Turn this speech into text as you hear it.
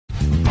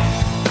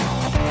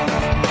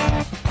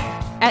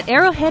At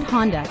Arrowhead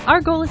Honda, our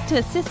goal is to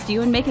assist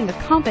you in making a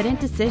confident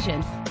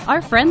decision.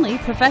 Our friendly,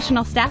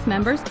 professional staff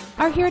members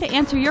are here to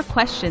answer your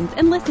questions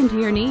and listen to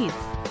your needs.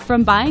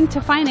 From buying to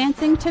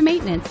financing to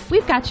maintenance,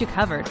 we've got you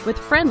covered with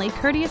friendly,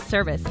 courteous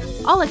service,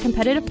 all at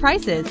competitive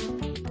prices.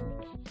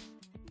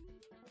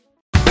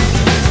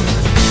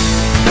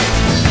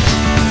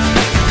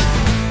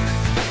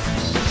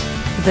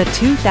 The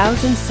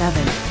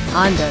 2007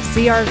 Honda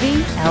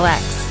CR-V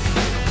LX.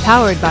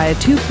 Powered by a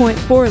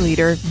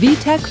 2.4-liter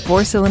VTEC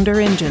 4-cylinder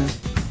engine.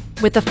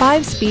 With a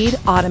 5-speed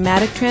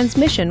automatic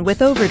transmission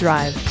with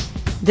overdrive.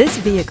 This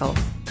vehicle,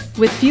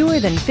 with fewer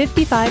than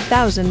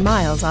 55,000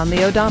 miles on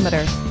the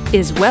odometer,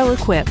 is well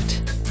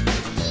equipped.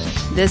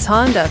 This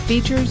Honda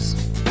features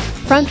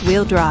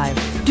front-wheel drive,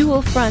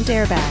 dual front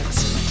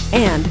airbags,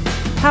 and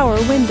power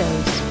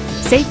windows.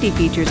 Safety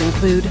features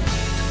include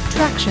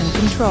traction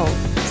control,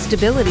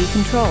 stability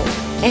control,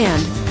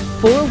 and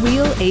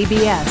 4-wheel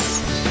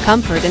ABS.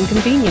 Comfort and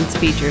convenience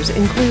features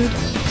include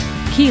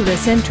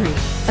keyless entry,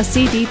 a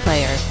CD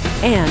player,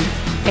 and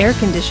air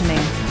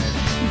conditioning.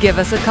 Give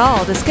us a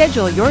call to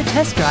schedule your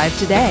test drive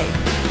today.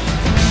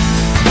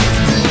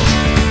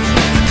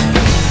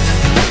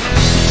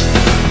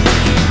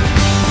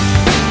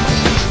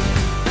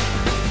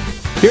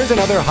 Here's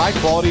another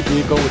high-quality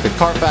vehicle with the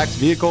Carfax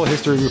Vehicle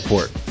History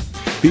Report.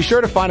 Be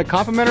sure to find a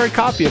complimentary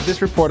copy of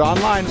this report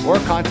online or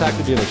contact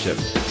the dealership.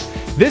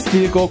 This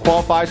vehicle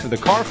qualifies for the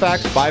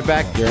Carfax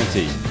buyback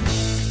guarantee.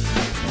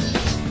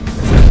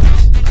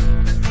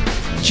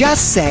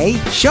 Just say,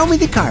 "Show me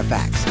the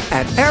Carfax"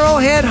 at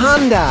Arrowhead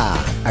Honda,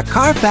 a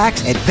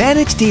Carfax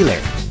Advantage dealer.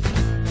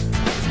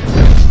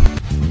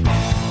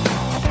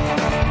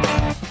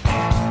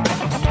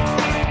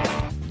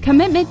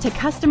 Commitment to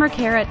customer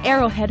care at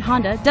Arrowhead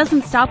Honda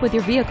doesn't stop with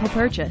your vehicle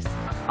purchase.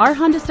 Our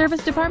Honda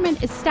service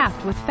department is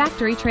staffed with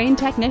factory-trained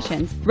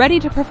technicians ready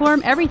to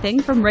perform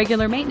everything from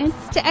regular maintenance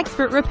to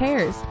expert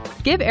repairs.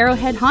 Give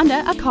Arrowhead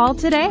Honda a call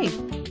today.